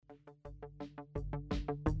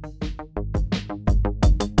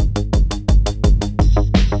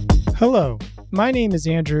Hello, my name is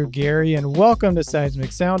Andrew Gary, and welcome to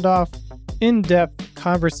Seismic Sound Off, in-depth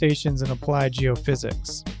conversations in applied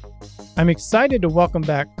geophysics. I'm excited to welcome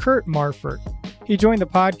back Kurt Marfurt. He joined the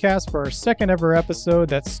podcast for our second ever episode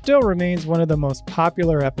that still remains one of the most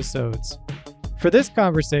popular episodes. For this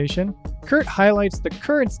conversation, Kurt highlights the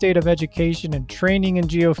current state of education and training in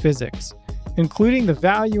geophysics, including the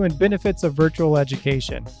value and benefits of virtual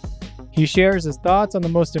education. He shares his thoughts on the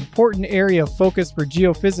most important area of focus for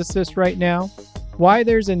geophysicists right now, why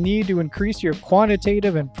there's a need to increase your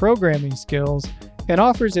quantitative and programming skills, and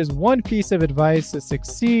offers his one piece of advice to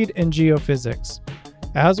succeed in geophysics.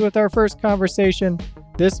 As with our first conversation,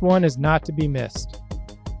 this one is not to be missed.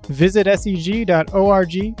 Visit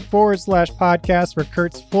seg.org/podcast for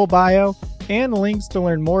Kurt's full bio and links to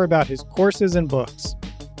learn more about his courses and books.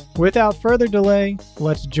 Without further delay,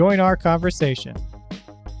 let's join our conversation.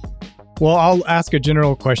 Well, I'll ask a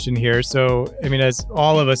general question here. So, as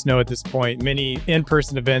all of us know at this point, many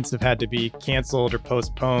in-person events have had to be canceled or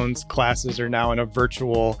postponed. Classes are now in a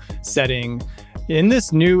virtual setting. In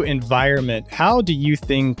this new environment, how do you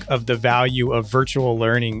think of the value of virtual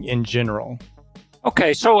learning in general?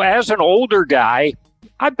 Okay, so as an older guy,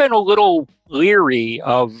 I've been a little leery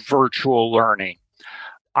of virtual learning.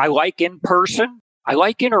 I like in-person. I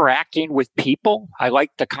like interacting with people. I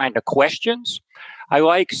like the kind of questions. I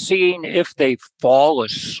like seeing if they fall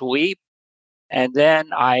asleep, and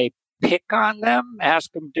then I pick on them,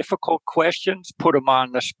 ask them difficult questions, put them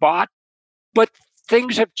on the spot. But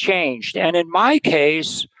things have changed. And in my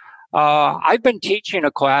case, I've been teaching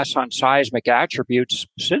a class on seismic attributes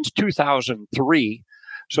since 2003.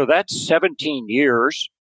 So that's 17 years.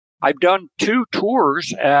 I've done 2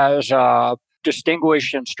 tours as a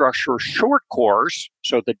distinguished instructor short course,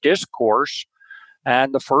 so the DISC course.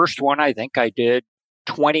 And the first one, I think I did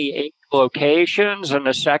 28 locations, and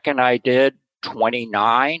the second I did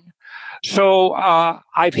 29. So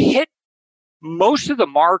I've hit most of the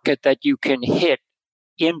market that you can hit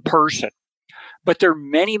in person, but there are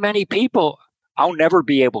many, many people I'll never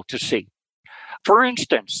be able to see. For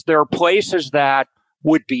instance, there are places that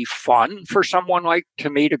would be fun for someone like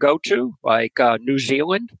me to go to, like New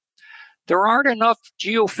Zealand. There aren't enough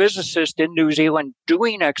geophysicists in New Zealand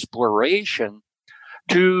doing exploration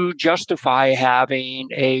to justify having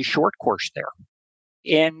a short course there.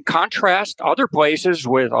 In contrast, other places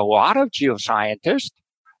with a lot of geoscientists,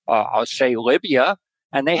 I'll say Libya,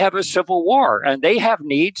 and they have a civil war, and they have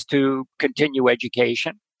needs to continue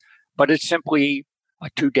education, but it's simply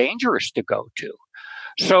too dangerous to go to.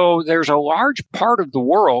 So there's a large part of the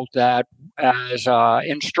world that, as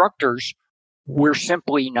instructors, we're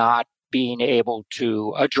simply not being able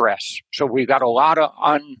to address. So we've got a lot of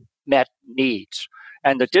unmet needs.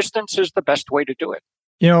 And the distance is the best way to do it.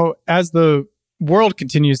 As the world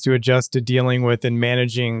continues to adjust to dealing with and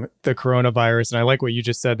managing the coronavirus, and I like what you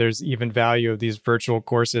just said, there's even value of these virtual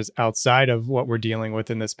courses outside of what we're dealing with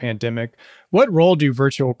in this pandemic. What role do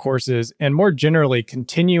virtual courses and more generally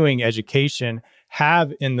continuing education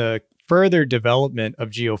have in the further development of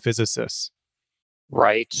geophysicists?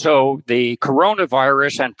 Right. So the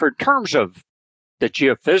coronavirus, and for terms of the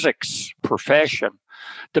geophysics profession,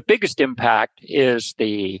 the biggest impact is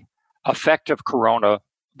the effect of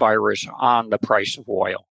coronavirus on the price of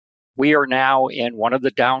oil. We are now in one of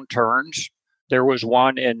the downturns. There was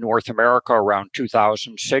one in North America around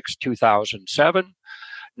 2006, 2007.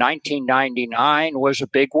 1999 was a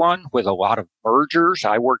big one with a lot of mergers.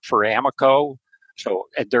 I worked for Amoco. So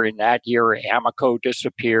during that year, Amoco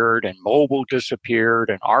disappeared, and Mobil disappeared,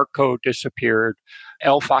 and Arco disappeared.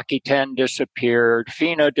 Elf Aquitaine disappeared,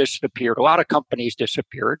 FINA disappeared, a lot of companies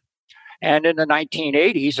disappeared. And in the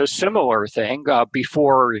 1980s, a similar thing,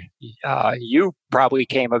 before you probably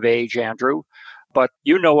came of age, Andrew, but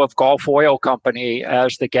you know of Gulf Oil Company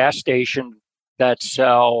as the gas station that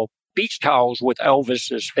sell beach towels with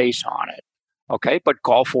Elvis's face on it. Okay, but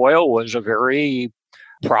Gulf Oil was a very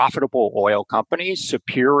profitable oil company,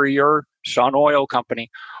 Superior, Sun Oil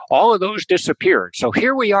Company. All of those disappeared. So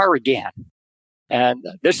here we are again. And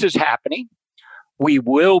this is happening. We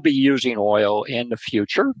will be using oil in the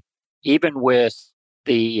future, even with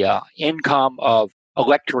the income of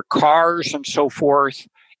electric cars and so forth.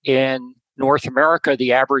 In North America,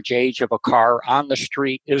 the average age of a car on the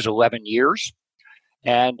street is 11 years.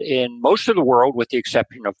 And in most of the world, with the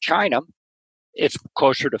exception of China, it's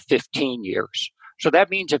closer to 15 years. So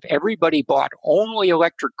that means if everybody bought only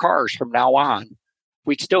electric cars from now on,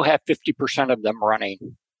 we'd still have 50% of them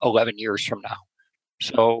running 11 years from now.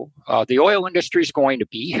 So the oil industry is going to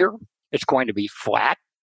be here. It's going to be flat.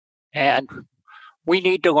 And we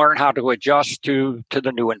need to learn how to adjust to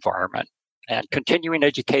the new environment. And continuing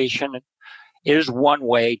education is one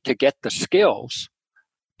way to get the skills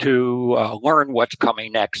to learn what's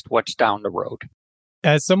coming next, what's down the road.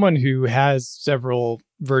 As someone who has several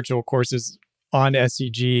virtual courses on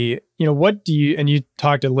SCG, what do you, and you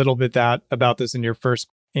talked a little bit about this in your first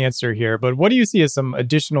answer here, but what do you see as some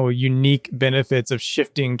additional unique benefits of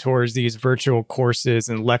shifting towards these virtual courses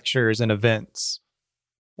and lectures and events?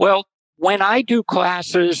 Well, when I do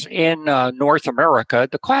classes in North America,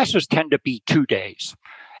 the classes tend to be 2 days.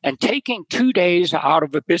 And taking 2 days out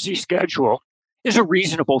of a busy schedule is a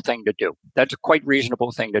reasonable thing to do. That's a quite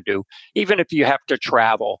reasonable thing to do, even if you have to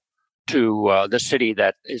travel to the city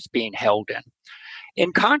that is being held in.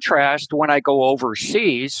 In contrast, when I go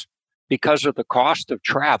overseas, because of the cost of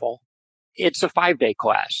travel, it's a 5-day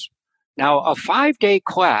class. Now, a 5-day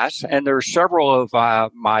class, and there are several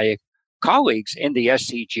of my colleagues in the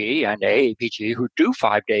SCG and AAPG who do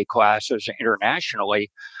 5-day classes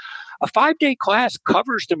internationally. A 5-day class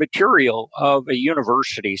covers the material of a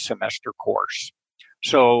university semester course.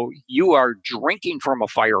 So you are drinking from a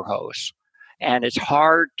fire hose, and it's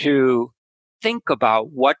hard to think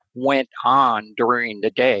about what went on during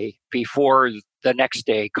the day before the next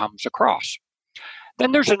day comes across.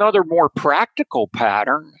 Then there's another more practical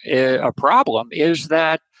pattern. A problem is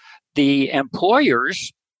that the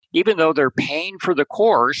employers, even though they're paying for the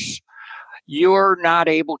course, you're not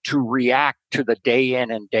able to react to the day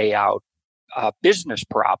in and day out business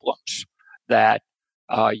problems that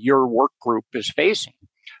your work group is facing.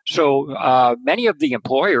 So many of the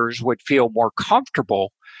employers would feel more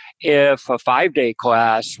comfortable if a 5-day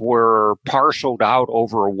class were parceled out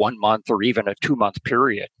over a 1 month or even a 2-month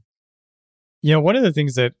period. One of the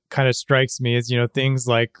things that kind of strikes me is, things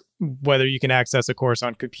like whether you can access a course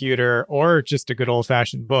on computer or just a good old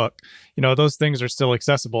fashioned book, those things are still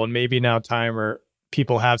accessible. And maybe now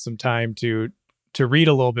people have some time to read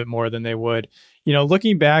a little bit more than they would.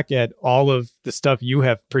 Looking back at all of the stuff you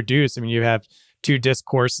have produced, I mean, you have 2 disc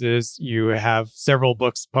courses, you have several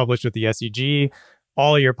books published with the SCG,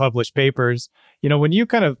 all your published papers. When you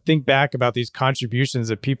kind of think back about these contributions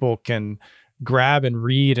that people can grab and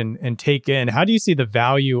read and take in, how do you see the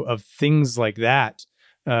value of things like that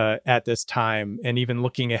at this time and even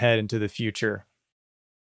looking ahead into the future?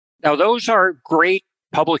 Now, those are great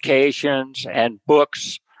publications and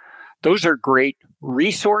books. Those are great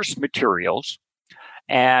resource materials.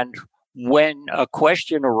 And when a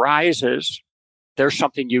question arises, there's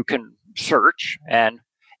something you can search and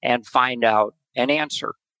find out an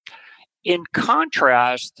answer. In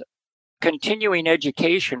contrast, continuing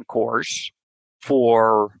education course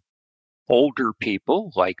for older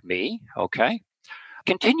people like me, okay?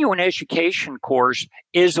 Continuing education course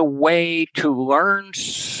is a way to learn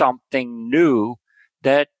something new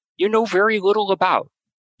that you know very little about.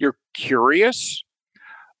 You're curious,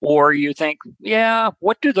 or you think, yeah,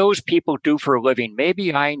 what do those people do for a living?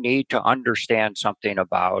 Maybe I need to understand something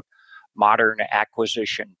about modern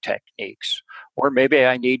acquisition techniques, or maybe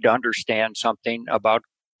I need to understand something about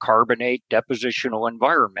carbonate depositional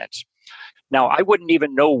environments. Now, I wouldn't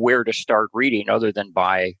even know where to start reading other than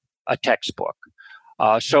buy a textbook.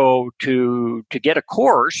 So to get a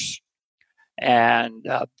course and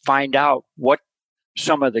find out what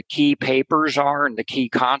some of the key papers are and the key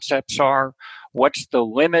concepts are, what's the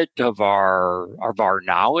limit of our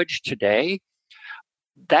knowledge today,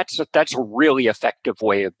 that's a really effective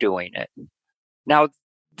way of doing it. Now,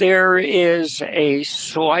 there is a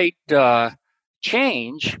slight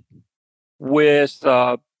change with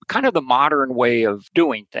kind of the modern way of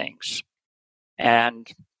doing things. And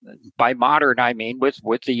by modern, I mean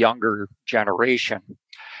with the younger generation.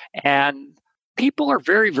 And people are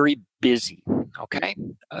very, very busy, okay?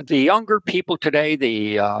 The younger people today,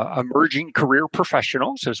 the emerging career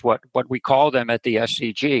professionals is what we call them at the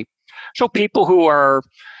SCG. So people who are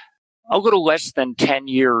a little less than 10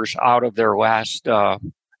 years out of their last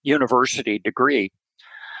university degree,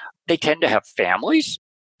 they tend to have families,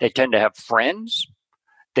 they tend to have friends,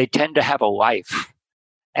 they tend to have a life.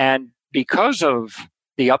 And because of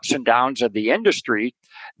the ups and downs of the industry,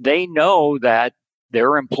 they know that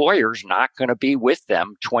their employer's not going to be with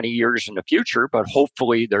them 20 years in the future, but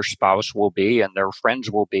hopefully their spouse will be and their friends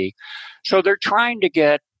will be. So they're trying to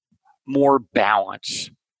get more balance.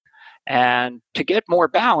 And to get more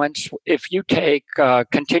balance, if you take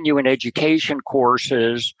continuing education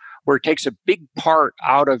courses where it takes a big part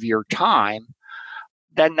out of your time,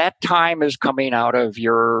 then that time is coming out of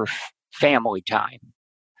your family time.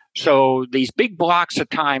 So these big blocks of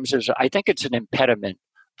times I think it's an impediment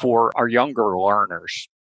for our younger learners.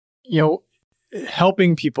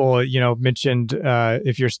 helping people, mentioned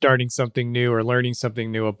if you're starting something new or learning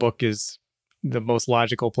something new, a book is the most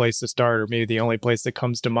logical place to start, or maybe the only place that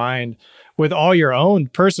comes to mind. With all your own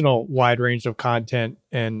personal wide range of content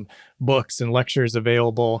and books and lectures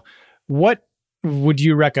available, what would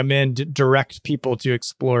you recommend direct people to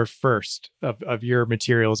explore first of your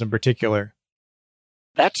materials in particular?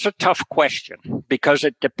 That's a tough question because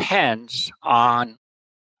it depends on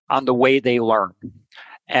the way they learn.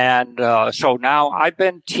 And so now I've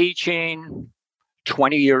been teaching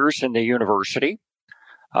 20 years in the university,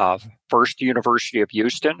 first University of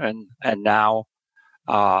Houston and now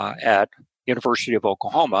at University of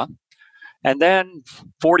Oklahoma. And then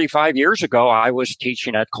 45 years ago, I was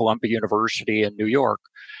teaching at Columbia University in New York.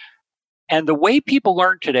 And the way people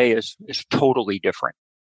learn today is totally different.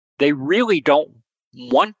 They really don't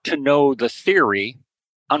want to know the theory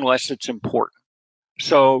unless it's important.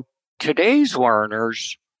 So today's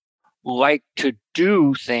learners like to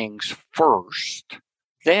do things first.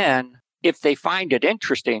 Then, if they find it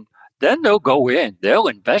interesting, then they'll go in, they'll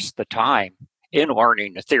invest the time in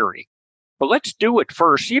learning the theory. But let's do it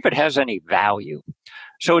first, see if it has any value.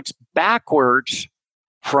 So it's backwards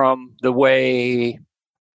from the way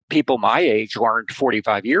people my age learned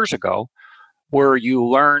 45 years ago, where you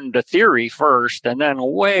learned the theory first, and then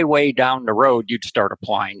way, way down the road, you'd start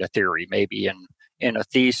applying the theory, maybe in a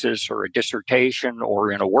thesis or a dissertation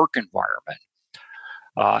or in a work environment.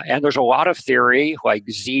 And there's a lot of theory like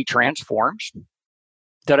Z transforms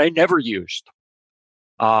that I never used.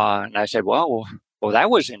 And I said, well, that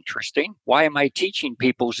was interesting. Why am I teaching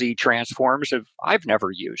people Z transforms if I've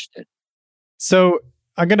never used it? So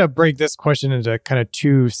I'm going to break this question into kind of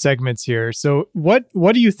two segments here. So what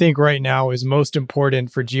do you think right now is most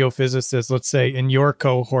important for geophysicists, let's say in your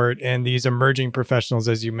cohort and these emerging professionals,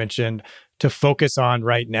 as you mentioned, to focus on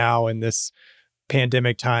right now in this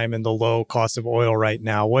pandemic time and the low cost of oil right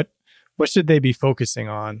now? What should they be focusing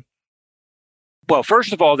on? Well,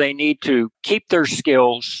 first of all, they need to keep their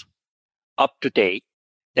skills up to date.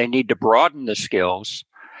 They need to broaden the skills.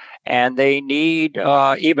 And they need,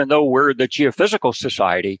 even though we're the Geophysical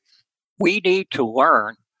Society, we need to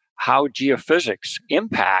learn how geophysics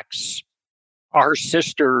impacts our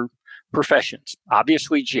sister professions,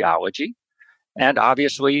 obviously geology and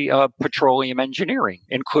obviously petroleum engineering,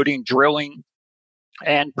 including drilling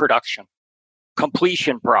and production,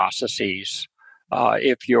 completion processes,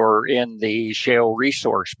 if you're in the shale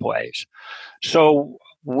resource plays. So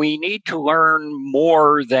we need to learn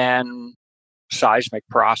more than seismic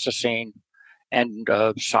processing and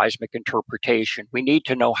seismic interpretation. We need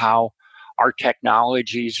to know how our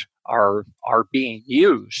technologies are being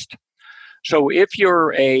used. So if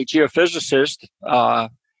you're a geophysicist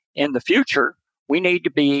in the future, we need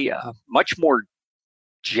to be much more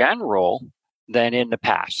general than in the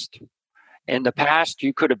past. In the past,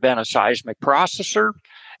 you could have been a seismic processor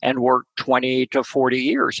and worked 20 to 40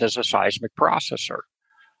 years as a seismic processor.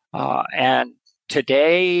 And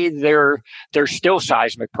today, they're still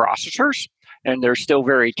seismic processors, and they're still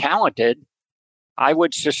very talented. I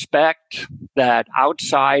would suspect that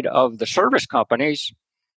outside of the service companies,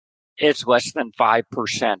 it's less than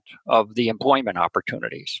 5% of the employment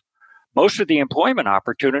opportunities. Most of the employment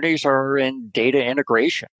opportunities are in data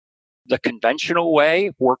integration. The conventional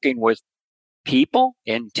way, working with people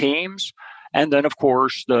in teams, and then, of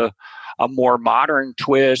course, a more modern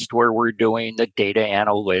twist where we're doing the data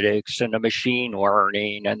analytics and the machine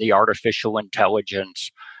learning and the artificial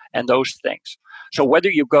intelligence and those things. So whether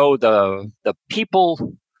you go the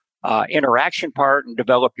people interaction part and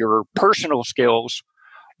develop your personal skills,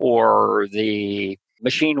 or the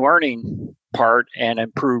machine learning part and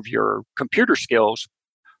improve your computer skills,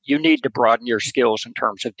 you need to broaden your skills in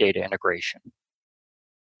terms of data integration.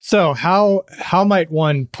 So how might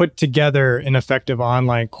one put together an effective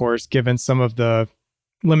online course given some of the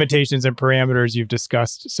limitations and parameters you've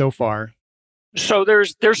discussed so far? So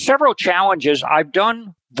there's several challenges. I've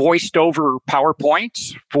done voiced over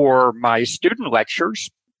PowerPoints for my student lectures,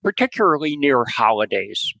 particularly near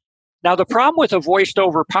holidays. Now, the problem with a voiced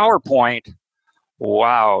over PowerPoint,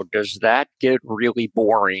 wow, does that get really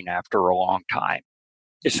boring after a long time?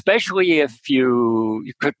 Especially if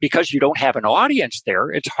because you don't have an audience there,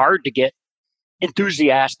 it's hard to get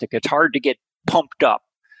enthusiastic. It's hard to get pumped up.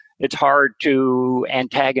 It's hard to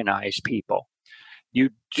antagonize people.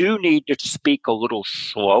 You do need to speak a little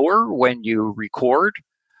slower when you record,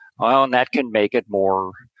 well, and that can make it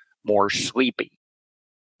more sleepy.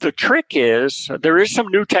 The trick is there is some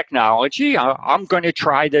new technology. I'm going to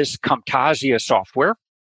try this Camtasia software,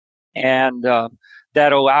 and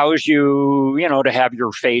that allows you, to have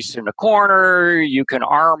your face in the corner. You can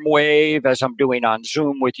arm wave as I'm doing on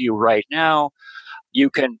Zoom with you right now. You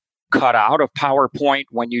can cut out of PowerPoint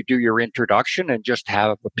when you do your introduction and just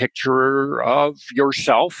have a picture of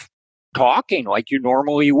yourself talking like you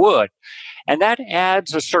normally would. And that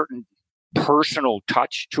adds a certain personal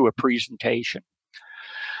touch to a presentation.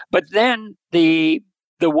 But then the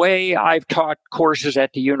way I've taught courses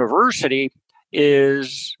at the university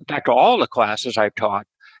is, in fact, all the classes I've taught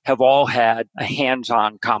have all had a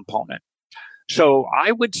hands-on component. So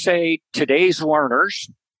I would say today's learners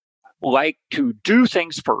like to do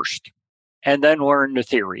things first and then learn the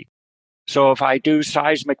theory. So if I do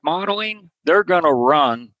seismic modeling, they're going to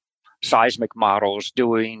run seismic models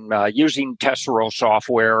using Tessero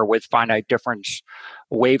software with finite difference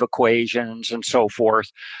wave equations and so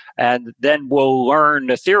forth. And then we'll learn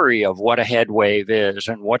the theory of what a head wave is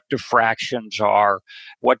and what diffractions are,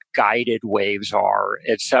 what guided waves are,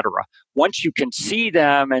 etc. Once you can see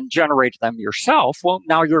them and generate them yourself, well,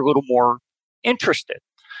 now you're a little more interested.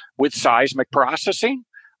 With seismic processing,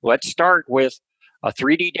 let's start with a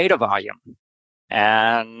 3D data volume.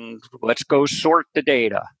 And let's go sort the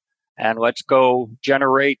data. And let's go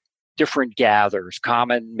generate different gathers,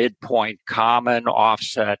 common midpoint, common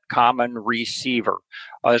offset, common receiver,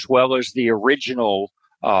 as well as the original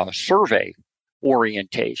survey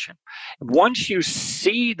orientation. Once you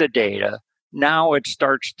see the data, now it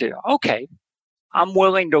starts to, okay, I'm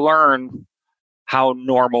willing to learn how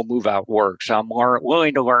normal move out works. I'm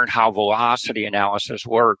willing to learn how velocity analysis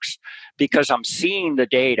works because I'm seeing the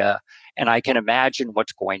data and I can imagine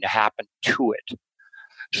what's going to happen to it.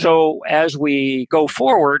 So as we go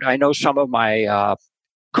forward, I know some of my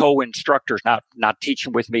co-instructors, not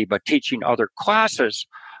teaching with me, but teaching other classes,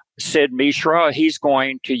 Sid Mishra, he's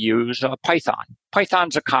going to use Python.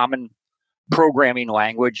 Python's a common programming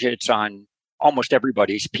language. It's on almost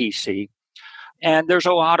everybody's PC. And there's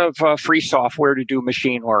a lot of free software to do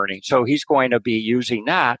machine learning. So he's going to be using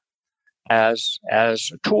that as a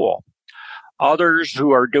tool. Others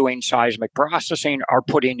who are doing seismic processing are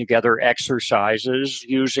putting together exercises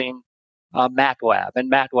using MATLAB.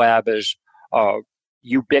 And MATLAB is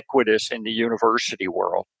ubiquitous in the university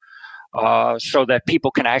world so that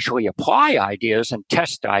people can actually apply ideas and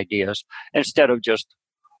test ideas instead of just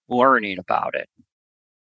learning about it.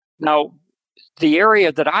 Now, the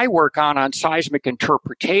area that I work on seismic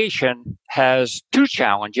interpretation has two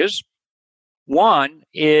challenges. One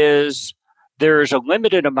is there's a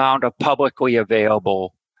limited amount of publicly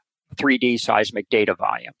available 3D seismic data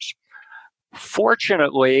volumes.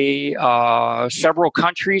 Fortunately, several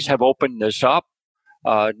countries have opened this up,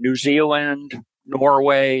 New Zealand,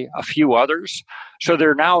 Norway, a few others. So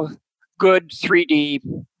there are now good 3D,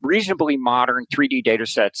 reasonably modern 3D data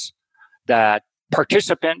sets that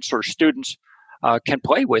participants or students can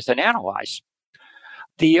play with and analyze.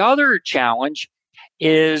 The other challenge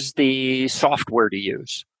is the software to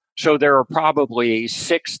use. So there are probably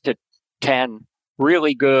 6 to 10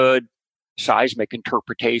 really good seismic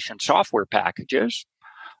interpretation software packages.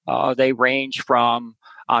 They range from,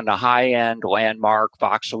 on the high end, Landmark,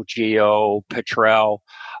 Voxel Geo, Petrel,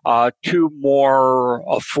 to more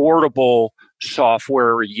affordable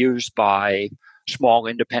software used by small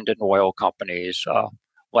independent oil companies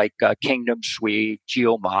like Kingdom Suite,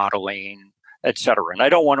 Geomodeling, etc. And I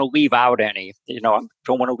don't want to leave out any. I don't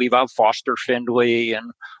want to leave out Foster Findlay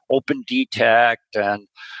and OpenDetect, and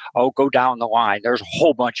I'll go down the line. There's a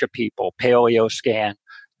whole bunch of people, PaleoScan,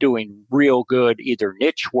 doing real good either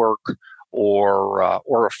niche work or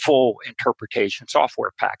a full interpretation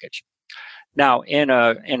software package. Now, in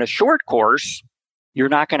a short course, you're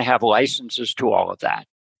not going to have licenses to all of that.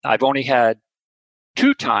 I've only had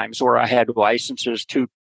 2 times where I had licenses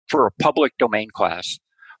for a public domain class,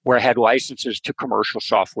 where I had licenses to commercial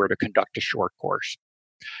software to conduct a short course.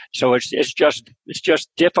 So it's just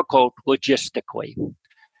difficult logistically.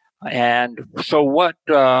 And so what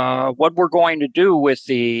we're going to do with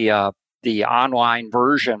the online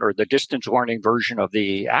version or the distance learning version of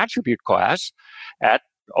the attribute class at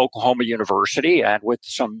Oklahoma University and with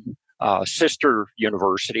some sister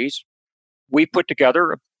universities, we put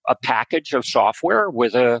together a package of software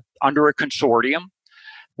under a consortium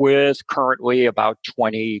with currently about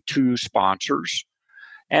 22 sponsors.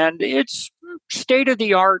 And it's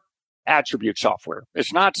state-of-the-art attribute software.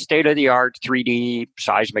 It's not state-of-the-art 3D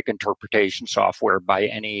seismic interpretation software by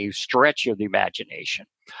any stretch of the imagination.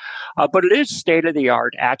 But it is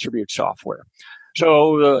state-of-the-art attribute software.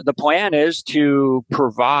 So the plan is to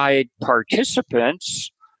provide participants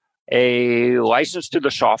a license to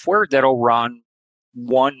the software that'll run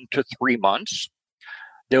 1 to 3 months.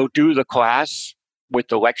 They'll do the class with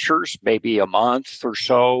the lectures, maybe a month or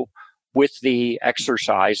so, with the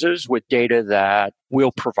exercises, with data that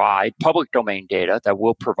we'll provide, public domain data that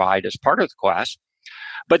we'll provide as part of the class.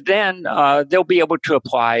 But then they'll be able to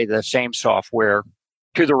apply the same software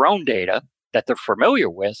to their own data that they're familiar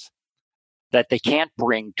with, that they can't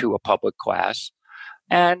bring to a public class,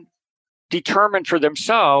 and determine for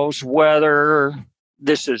themselves whether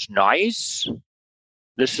this is nice,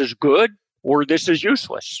 this is good, or this is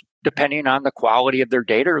useless, depending on the quality of their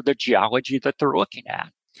data or the geology that they're looking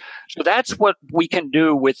at. So that's what we can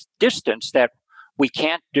do with distance that we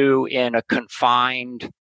can't do in a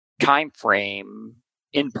confined time frame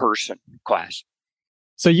in-person class.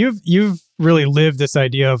 So you've really lived this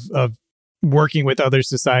idea of working with other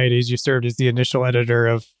societies. You served as the initial editor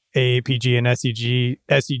of AAPG and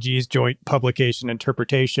SEG's joint publication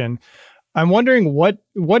interpretation. I'm wondering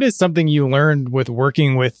what is something you learned with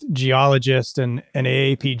working with geologists and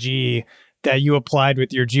AAPG that you applied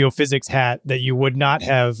with your geophysics hat that you would not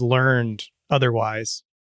have learned otherwise?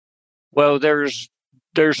 Well, there's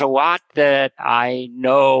a lot that I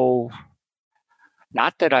know,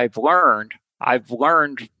 not that I've learned. I've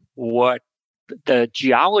learned what the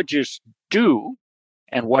geologists do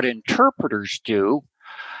and what interpreters do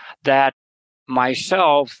that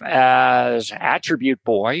myself as attribute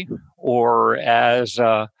boy or as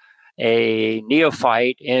a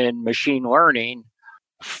neophyte in machine learning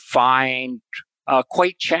find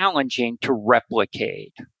quite challenging to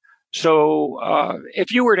replicate. So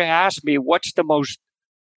if you were to ask me what's the most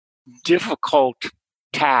difficult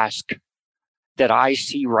task that I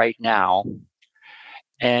see right now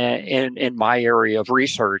in my area of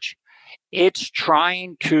research, it's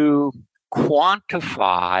trying to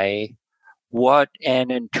quantify what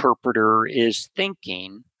an interpreter is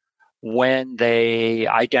thinking when they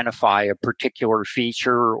identify a particular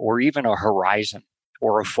feature or even a horizon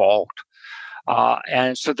or a fault.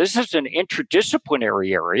 And so this is an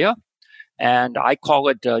interdisciplinary area, and I call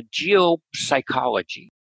it geopsychology.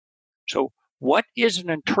 So what is an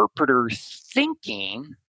interpreter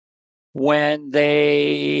thinking when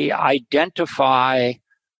they identify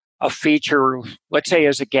a feature, let's say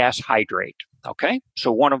as a gas hydrate? Okay,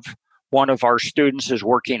 so one of our students is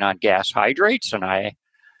working on gas hydrates, and I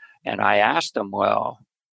asked him,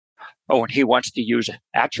 and he wants to use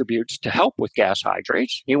attributes to help with gas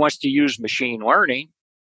hydrates. He wants to use machine learning,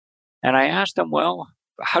 and I asked him, well,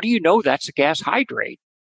 how do you know that's a gas hydrate?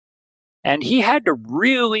 And he had to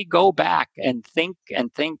really go back and think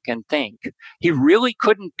and think and think. He really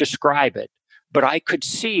couldn't describe it, but I could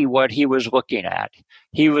see what he was looking at.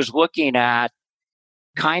 He was looking at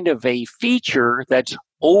kind of a feature that's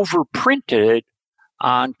overprinted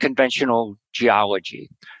on conventional geology.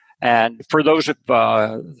 And for those of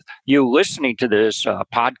you listening to this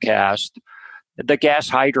podcast, the gas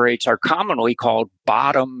hydrates are commonly called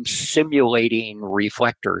bottom simulating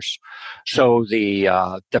reflectors. So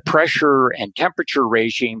the pressure and temperature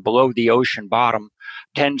regime below the ocean bottom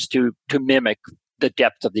tends to mimic the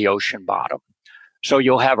depth of the ocean bottom. So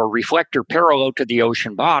you'll have a reflector parallel to the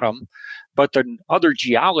ocean bottom, but the other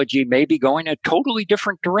geology may be going in totally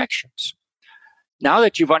different directions. Now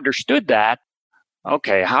that you've understood that,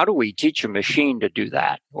 okay, how do we teach a machine to do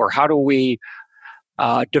that? Or how do we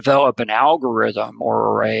develop an algorithm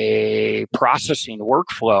or a processing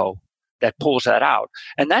workflow that pulls that out?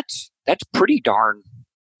 And that's pretty darn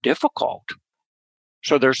difficult.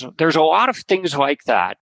 So there's a lot of things like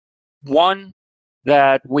that. One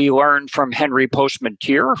that we learned from Henry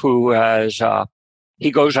Postman-Tier, who has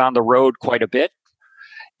he goes on the road quite a bit,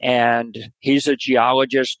 and he's a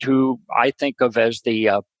geologist who I think of as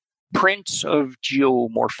the prince of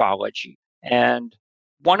geomorphology. And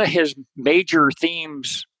one of his major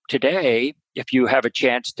themes today, if you have a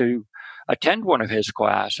chance to attend one of his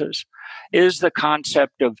classes, is the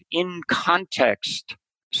concept of in-context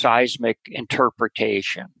seismic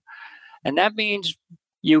interpretation. And that means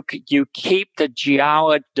you keep the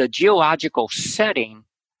geological setting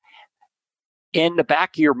in the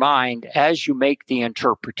back of your mind as you make the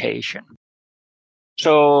interpretation.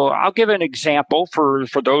 So I'll give an example for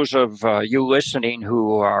those of you listening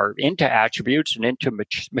who are into attributes and into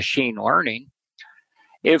machine learning.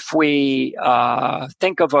 If we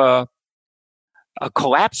think of a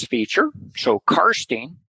collapse feature, so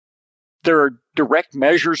karsting, there are direct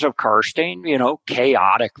measures of karsting,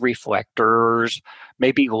 chaotic reflectors,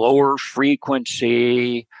 maybe lower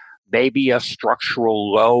frequency, maybe a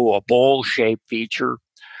structural low, a bowl-shaped feature.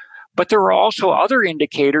 But there are also other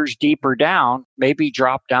indicators deeper down, maybe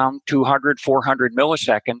drop down 200, 400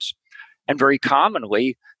 milliseconds. And very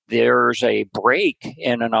commonly, there's a break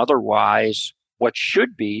in an otherwise what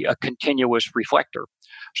should be a continuous reflector.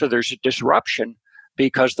 So there's a disruption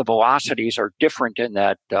because the velocities are different in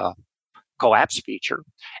that collapse feature.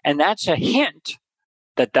 And that's a hint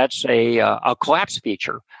that that's a collapse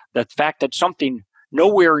feature. The fact that something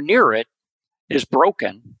nowhere near it is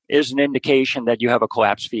broken is an indication that you have a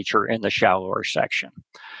collapse feature in the shallower section.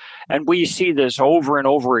 And we see this over and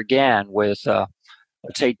over again with,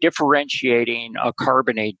 let's say, differentiating a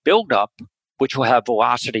carbonate buildup, which will have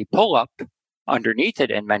velocity pull-up underneath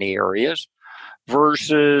it in many areas,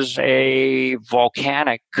 versus a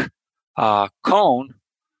volcanic cone,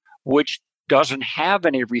 which doesn't have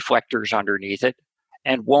any reflectors underneath it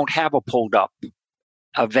and won't have a pulled-up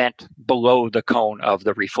event below the cone of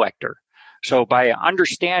the reflector. So by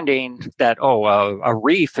understanding that, a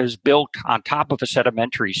reef is built on top of a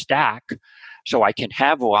sedimentary stack, so I can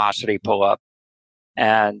have velocity pull-up,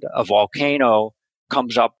 and a volcano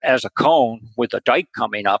comes up as a cone with a dike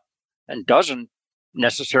coming up and doesn't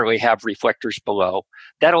necessarily have reflectors below,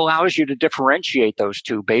 that allows you to differentiate those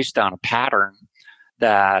two based on a pattern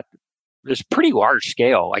that is pretty large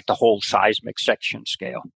scale, like the whole seismic section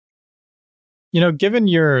scale. Given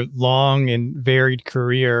your long and varied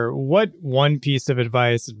career, what one piece of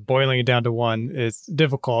advice, boiling it down to one is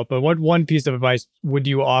difficult, but what one piece of advice would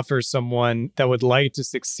you offer someone that would like to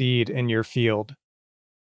succeed in your field?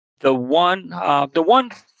 The one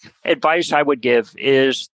advice I would give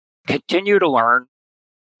is continue to learn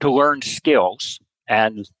skills.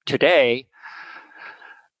 And today,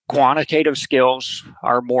 quantitative skills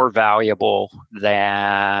are more valuable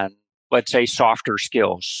than, let's say, softer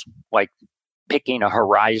skills like picking a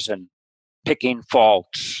horizon, picking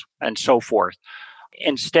faults, and so forth.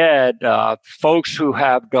 Instead, folks who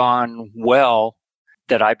have done well,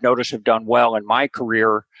 that I've noticed have done well in my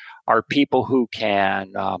career, are people who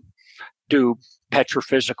can do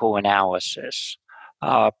petrophysical analysis,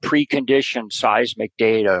 preconditioned seismic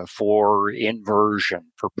data for inversion,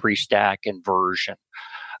 for pre-stack inversion,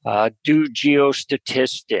 do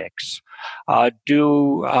geostatistics,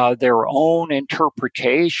 do their own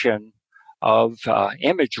interpretation of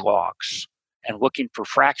image logs and looking for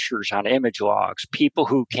fractures on image logs, people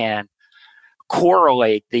who can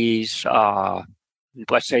correlate these,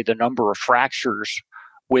 let's say, the number of fractures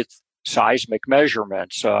with seismic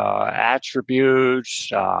measurements,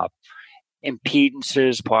 attributes,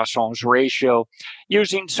 impedances, Poisson's ratio,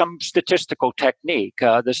 using some statistical technique.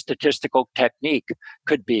 The statistical technique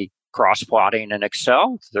could be cross-plotting in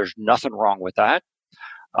Excel. There's nothing wrong with that.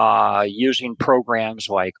 Using programs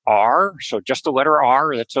like R, so just the letter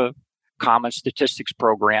R, that's a common statistics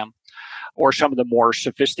program, or some of the more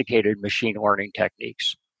sophisticated machine learning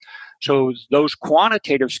techniques. So those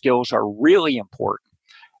quantitative skills are really important.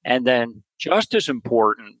 And then just as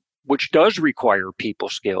important, which does require people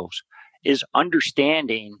skills, is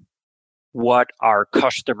understanding what our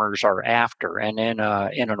customers are after. And in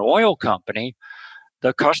an oil company,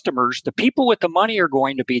 the customers, the people with the money are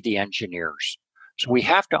going to be the engineers. So we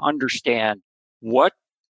have to understand what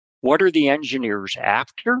are the engineers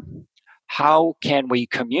after? How can we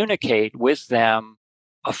communicate with them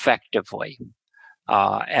effectively?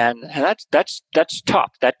 And that's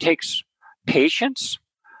tough. That takes patience.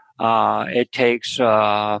 It takes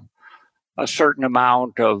a certain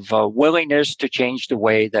amount of willingness to change the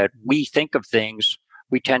way that we think of things.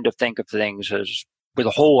 We tend to think of things as with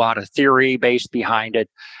a whole lot of theory based behind it,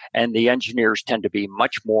 and the engineers tend to be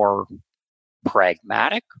much more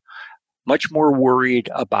pragmatic, much more worried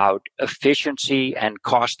about efficiency and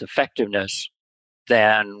cost effectiveness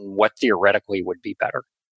than what theoretically would be better.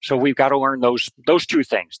 So we've got to learn those two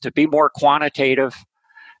things, to be more quantitative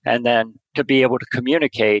and then to be able to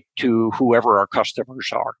communicate to whoever our customers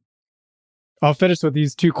are. I'll finish with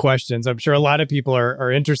these two questions. I'm sure a lot of people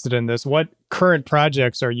are interested in this. What current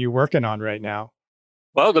projects are you working on right now?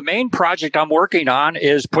 Well, the main project I'm working on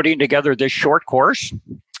is putting together this short course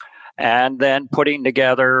and then putting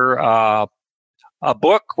together a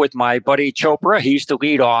book with my buddy Chopra. He's the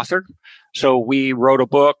lead author. So we wrote a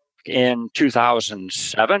book in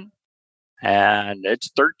 2007, and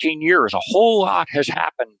it's 13 years. A whole lot has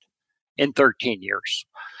happened in 13 years.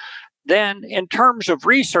 Then in terms of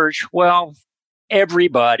research, well,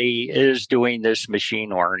 everybody is doing this machine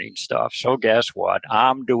learning stuff. So guess what?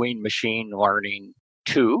 I'm doing machine learning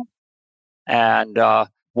too. And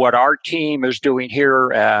what our team is doing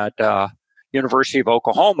here at University of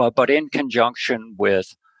Oklahoma, but in conjunction with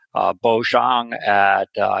Bo Zhang at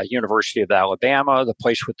University of Alabama, the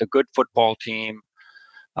place with the good football team,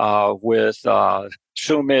 with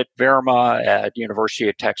Sumit Verma at University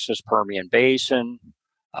of Texas Permian Basin,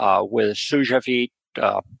 with Sujavit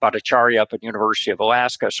Bhattacharya up at University of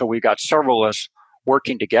Alaska. So we've got several of us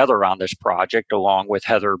working together on this project, along with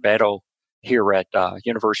Heather Beddoe here at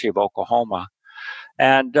University of Oklahoma.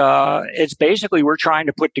 And it's basically we're trying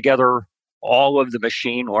to put together all of the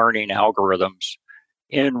machine learning algorithms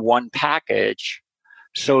in one package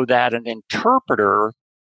so that an interpreter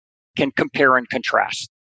can compare and contrast.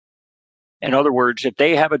 In other words, if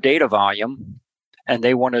they have a data volume and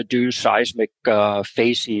they want to do seismic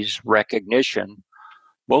facies recognition,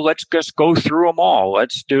 well, let's just go through them all.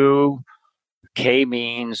 Let's do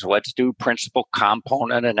k-means, let's do principal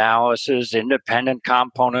component analysis, independent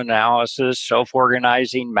component analysis,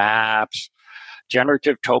 self-organizing maps,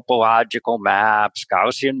 generative topological maps,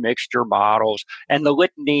 Gaussian mixture models, and the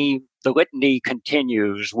litany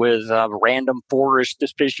continues with random forest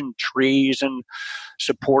division trees and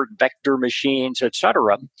support vector machines,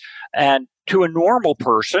 etc. And to a normal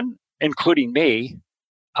person, including me,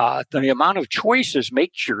 the amount of choices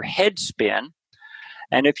makes your head spin.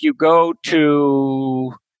 And if you go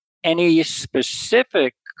to any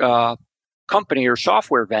specific company or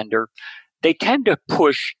software vendor, they tend to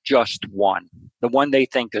push just one, the one they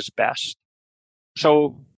think is best.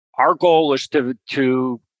 So our goal is to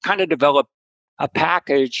kind of develop a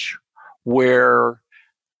package where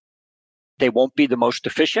they won't be the most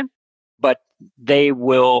efficient, but they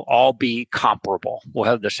will all be comparable. We'll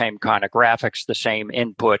have the same kind of graphics, the same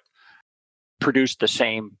input, produce the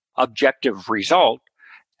same objective result.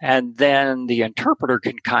 And then the interpreter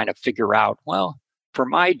can kind of figure out, well, for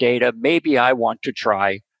my data, maybe I want to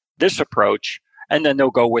try this approach, and then they'll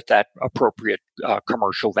go with that appropriate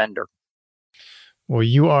commercial vendor. Well,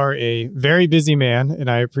 you are a very busy man, and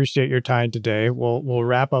I appreciate your time today. We'll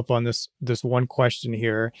wrap up on this one question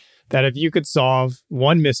here, that if you could solve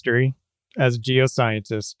one mystery as a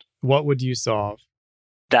geoscientist, what would you solve?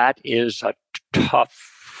 That is a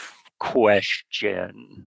tough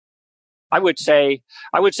question. I would say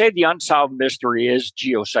the unsolved mystery is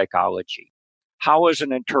geopsychology. How is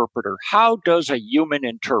an interpreter? How does a human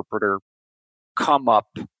interpreter come up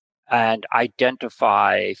and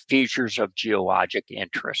identify features of geologic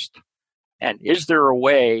interest? And is there a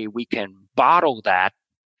way we can bottle that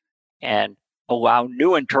and allow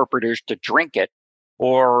new interpreters to drink it,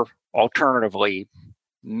 or alternatively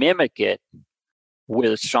mimic it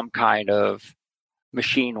with some kind of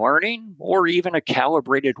machine learning or even a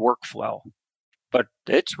calibrated workflow? But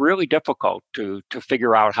it's really difficult to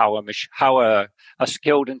figure out how a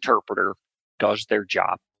skilled interpreter does their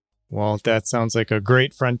job. Well, that sounds like a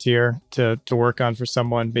great frontier to work on for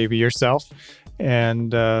someone, maybe yourself.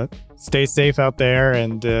 And stay safe out there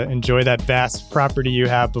and enjoy that vast property you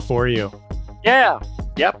have before you. Yeah.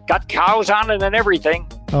 Yep. Got cows on it and everything.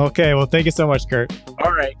 Okay. Well, thank you so much, Kurt.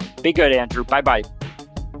 All right. Be good, Andrew. Bye-bye.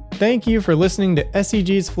 Thank you for listening to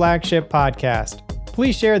SEG's flagship podcast.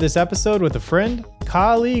 Please share this episode with a friend,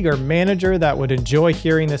 colleague, or manager that would enjoy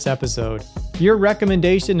hearing this episode. Your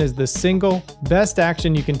recommendation is the single best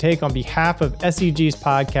action you can take on behalf of SEG's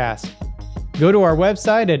podcast. Go to our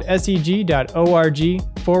website at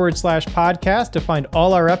seg.org/podcast to find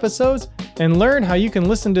all our episodes and learn how you can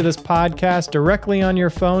listen to this podcast directly on your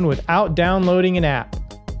phone without downloading an app.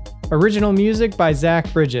 Original music by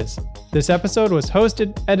Zach Bridges. This episode was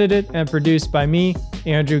hosted, edited, and produced by me,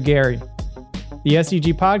 Andrew Gary. The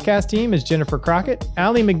SEG podcast team is Jennifer Crockett,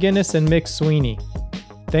 Allie McGinnis, and Mick Sweeney.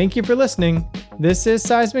 Thank you for listening. This is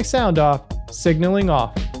Seismic Sound Off, signaling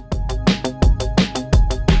off.